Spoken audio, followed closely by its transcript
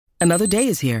Another day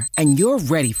is here, and you're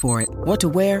ready for it. What to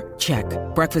wear? Check.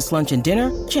 Breakfast, lunch, and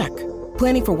dinner? Check.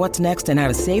 Planning for what's next and how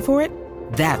to save for it?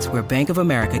 That's where Bank of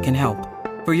America can help.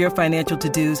 For your financial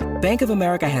to-dos, Bank of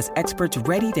America has experts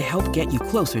ready to help get you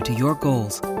closer to your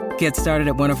goals. Get started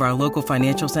at one of our local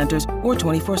financial centers or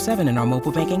 24/7 in our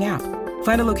mobile banking app.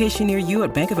 Find a location near you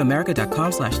at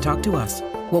bankofamerica.com/talktous.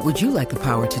 What would you like the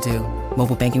power to do?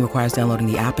 Mobile banking requires downloading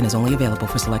the app and is only available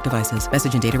for select devices.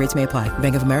 Message and data rates may apply.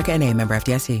 Bank of America N.A., member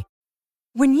FDIC.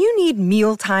 When you need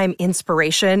mealtime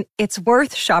inspiration, it's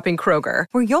worth shopping Kroger,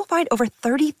 where you'll find over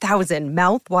 30,000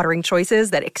 mouth-watering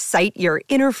choices that excite your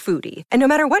inner foodie. And no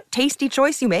matter what tasty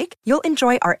choice you make, you'll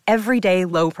enjoy our everyday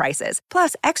low prices,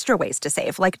 plus extra ways to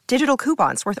save, like digital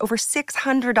coupons worth over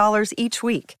 $600 each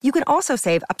week. You can also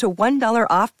save up to $1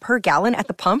 off per gallon at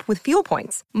the pump with fuel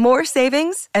points. More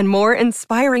savings and more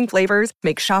inspiring flavors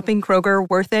make shopping Kroger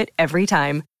worth it every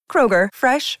time. Kroger,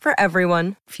 fresh for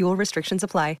everyone. Fuel restrictions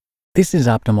apply. This is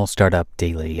Optimal Startup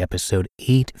Daily, episode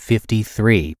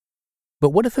 853. But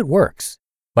What If It Works?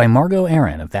 By Margot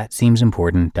Aaron of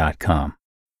ThatSeemsImportant.com.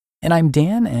 And I'm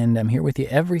Dan, and I'm here with you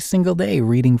every single day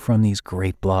reading from these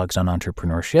great blogs on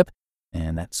entrepreneurship.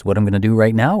 And that's what I'm going to do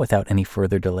right now without any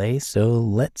further delay. So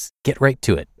let's get right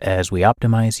to it as we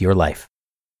optimize your life.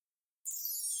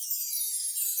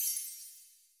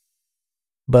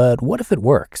 But What If It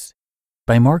Works?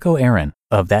 By Margot Aaron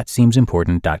of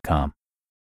ThatSeemsImportant.com.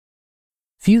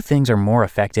 Few things are more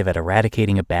effective at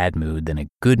eradicating a bad mood than a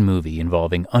good movie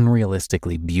involving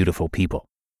unrealistically beautiful people.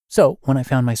 So, when I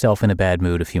found myself in a bad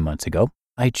mood a few months ago,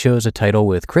 I chose a title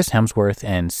with Chris Hemsworth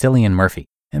and Cillian Murphy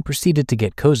and proceeded to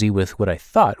get cozy with what I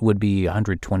thought would be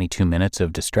 122 minutes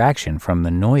of distraction from the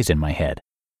noise in my head.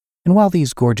 And while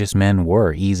these gorgeous men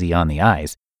were easy on the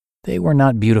eyes, they were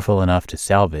not beautiful enough to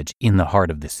salvage In the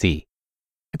Heart of the Sea.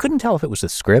 I couldn't tell if it was the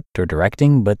script or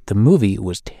directing, but the movie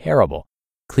was terrible.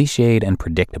 Cliched and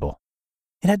predictable.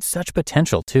 It had such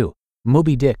potential, too.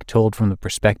 Moby Dick told from the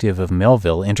perspective of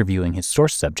Melville interviewing his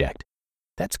source subject.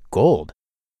 That's gold.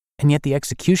 And yet the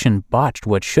execution botched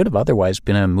what should have otherwise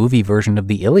been a movie version of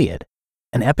the Iliad,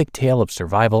 an epic tale of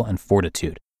survival and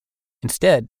fortitude.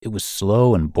 Instead, it was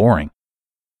slow and boring.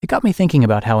 It got me thinking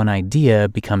about how an idea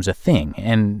becomes a thing,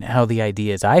 and how the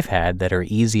ideas I've had that are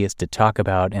easiest to talk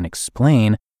about and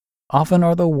explain often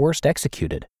are the worst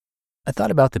executed. I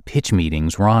thought about the pitch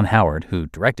meetings Ron Howard, who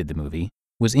directed the movie,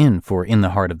 was in for In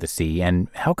the Heart of the Sea, and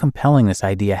how compelling this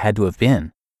idea had to have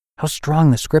been, how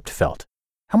strong the script felt,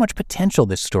 how much potential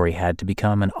this story had to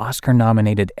become an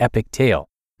Oscar-nominated epic tale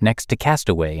next to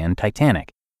Castaway and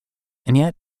Titanic. And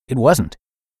yet, it wasn't.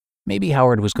 Maybe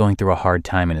Howard was going through a hard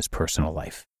time in his personal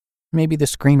life. Maybe the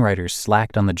screenwriters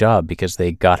slacked on the job because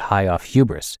they got high off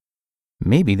hubris.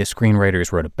 Maybe the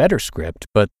screenwriters wrote a better script,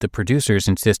 but the producers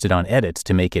insisted on edits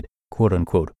to make it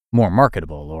quote-unquote, more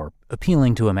marketable or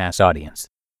appealing to a mass audience.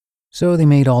 So they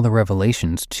made all the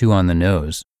revelations too on the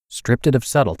nose, stripped it of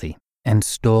subtlety, and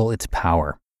stole its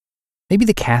power. Maybe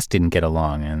the cast didn't get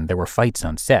along and there were fights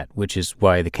on set, which is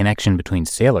why the connection between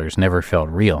sailors never felt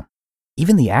real.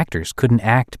 Even the actors couldn't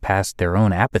act past their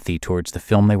own apathy towards the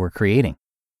film they were creating.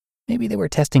 Maybe they were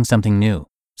testing something new,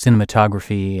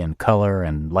 cinematography and color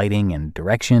and lighting and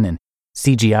direction and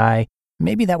CGI.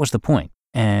 Maybe that was the point.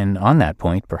 And on that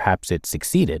point, perhaps it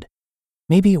succeeded.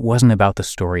 Maybe it wasn't about the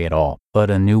story at all, but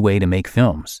a new way to make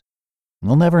films.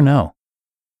 We'll never know.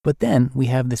 But then we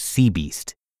have the Sea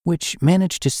Beast, which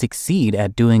managed to succeed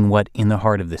at doing what In the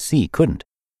Heart of the Sea couldn't.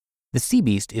 The Sea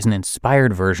Beast is an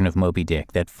inspired version of Moby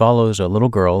Dick that follows a little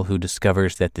girl who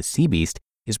discovers that the sea beast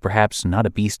is perhaps not a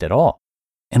beast at all.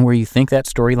 And where you think that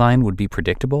storyline would be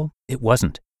predictable, it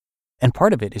wasn't. And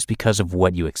part of it is because of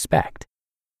what you expect.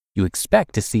 You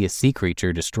expect to see a sea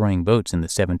creature destroying boats in the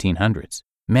 1700s,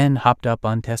 men hopped up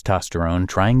on testosterone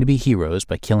trying to be heroes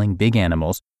by killing big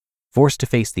animals, forced to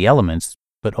face the elements,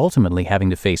 but ultimately having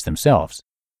to face themselves.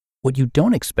 What you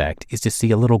don't expect is to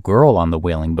see a little girl on the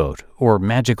whaling boat, or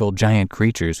magical giant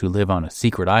creatures who live on a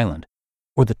secret island,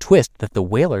 or the twist that the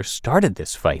whalers started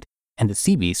this fight and the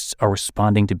sea beasts are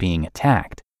responding to being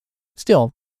attacked.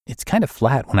 Still, it's kind of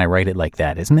flat when I write it like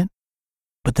that, isn't it?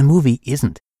 But the movie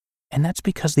isn't. And that's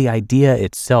because the idea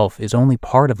itself is only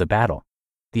part of the battle.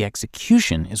 The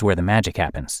execution is where the magic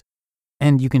happens.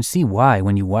 And you can see why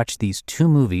when you watch these two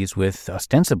movies with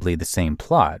ostensibly the same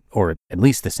plot, or at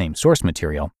least the same source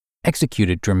material,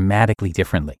 executed dramatically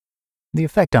differently. The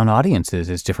effect on audiences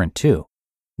is different too.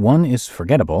 One is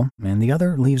forgettable, and the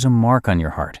other leaves a mark on your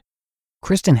heart.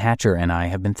 Kristen Hatcher and I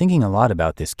have been thinking a lot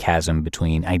about this chasm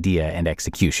between idea and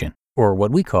execution, or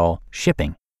what we call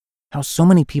shipping. How so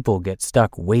many people get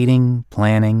stuck waiting,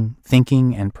 planning,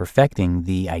 thinking, and perfecting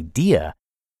the idea,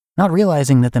 not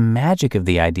realizing that the magic of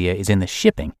the idea is in the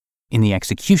shipping, in the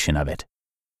execution of it.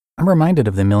 I'm reminded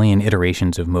of the million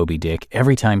iterations of Moby Dick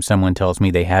every time someone tells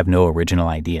me they have no original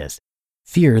ideas.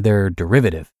 Fear they're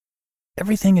derivative.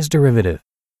 Everything is derivative.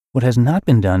 What has not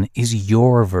been done is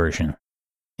your version.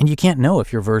 And you can't know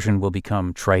if your version will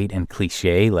become trite and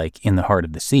cliché like In the Heart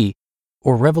of the Sea,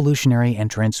 or revolutionary and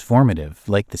transformative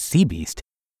like The Sea Beast,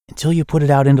 until you put it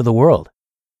out into the world.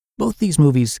 Both these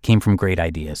movies came from great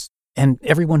ideas, and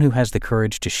everyone who has the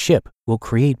courage to ship will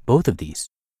create both of these.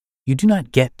 You do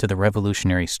not get to the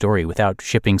revolutionary story without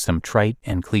shipping some trite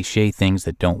and cliché things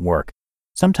that don't work,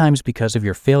 sometimes because of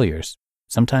your failures,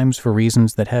 sometimes for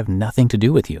reasons that have nothing to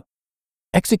do with you.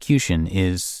 Execution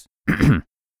is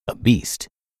a beast.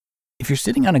 If you're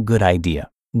sitting on a good idea,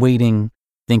 waiting,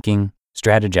 thinking,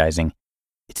 strategizing,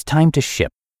 it's time to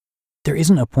ship. There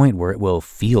isn't a point where it will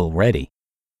feel ready.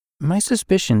 My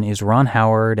suspicion is Ron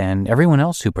Howard and everyone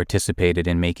else who participated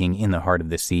in making In the Heart of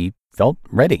the Sea felt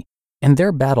ready. And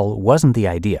their battle wasn't the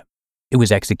idea. It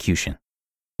was execution.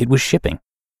 It was shipping.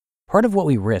 Part of what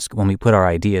we risk when we put our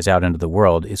ideas out into the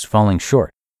world is falling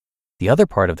short. The other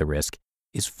part of the risk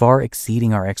is far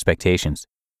exceeding our expectations.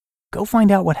 Go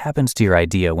find out what happens to your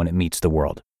idea when it meets the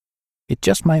world. It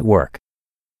just might work.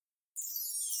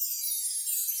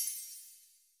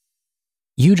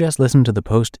 You just listened to the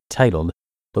post titled,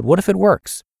 "But What If It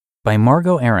Works?" by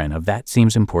Margot Aaron of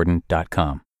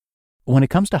ThatSeemsImportant.com. When it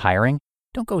comes to hiring,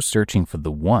 don't go searching for the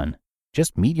one.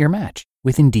 Just meet your match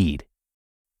with Indeed.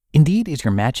 Indeed is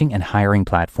your matching and hiring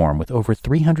platform with over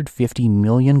 350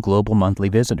 million global monthly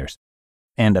visitors,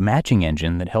 and a matching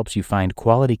engine that helps you find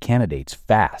quality candidates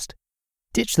fast.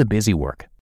 Ditch the busy work.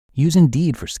 Use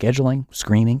Indeed for scheduling,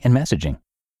 screening, and messaging.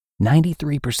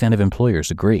 93% of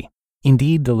employers agree.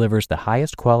 Indeed delivers the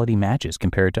highest quality matches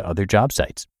compared to other job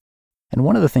sites. And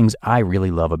one of the things I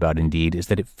really love about Indeed is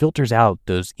that it filters out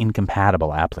those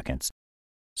incompatible applicants.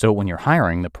 So when you're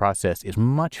hiring, the process is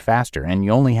much faster and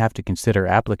you only have to consider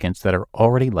applicants that are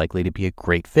already likely to be a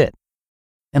great fit.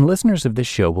 And listeners of this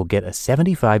show will get a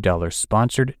 $75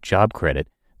 sponsored job credit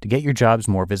to get your jobs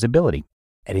more visibility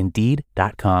at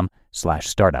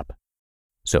Indeed.com/startup.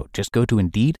 So just go to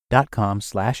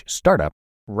Indeed.com/startup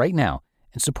right now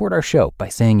and support our show by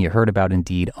saying you heard about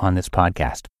Indeed on this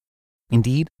podcast.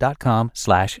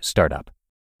 Indeed.com/startup.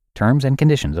 Terms and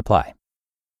conditions apply.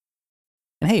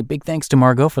 And hey, big thanks to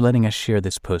Margot for letting us share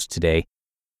this post today.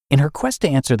 In her quest to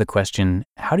answer the question,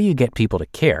 how do you get people to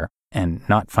care, and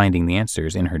not finding the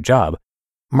answers in her job,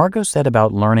 Margot set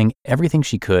about learning everything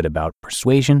she could about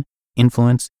persuasion,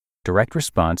 influence, direct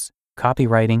response,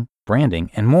 copywriting,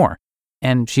 branding, and more.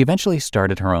 And she eventually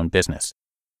started her own business.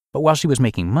 But while she was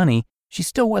making money, she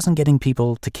still wasn't getting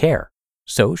people to care.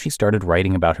 So she started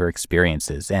writing about her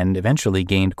experiences and eventually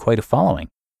gained quite a following.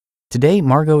 Today,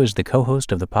 Margot is the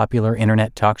co-host of the popular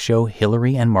internet talk show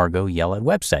Hillary and Margot Yell at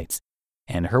Websites.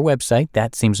 And her website,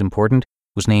 That Seems Important,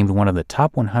 was named one of the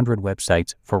top 100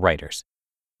 websites for writers.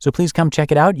 So please come check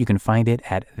it out. You can find it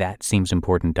at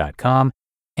ThatSeemsImportant.com.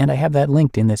 And I have that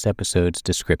linked in this episode's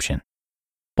description.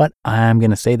 But I'm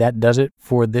going to say that does it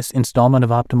for this installment of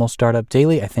Optimal Startup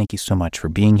Daily. I thank you so much for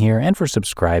being here and for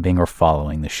subscribing or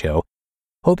following the show.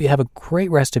 Hope you have a great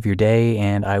rest of your day,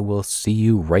 and I will see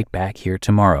you right back here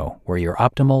tomorrow, where your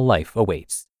optimal life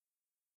awaits.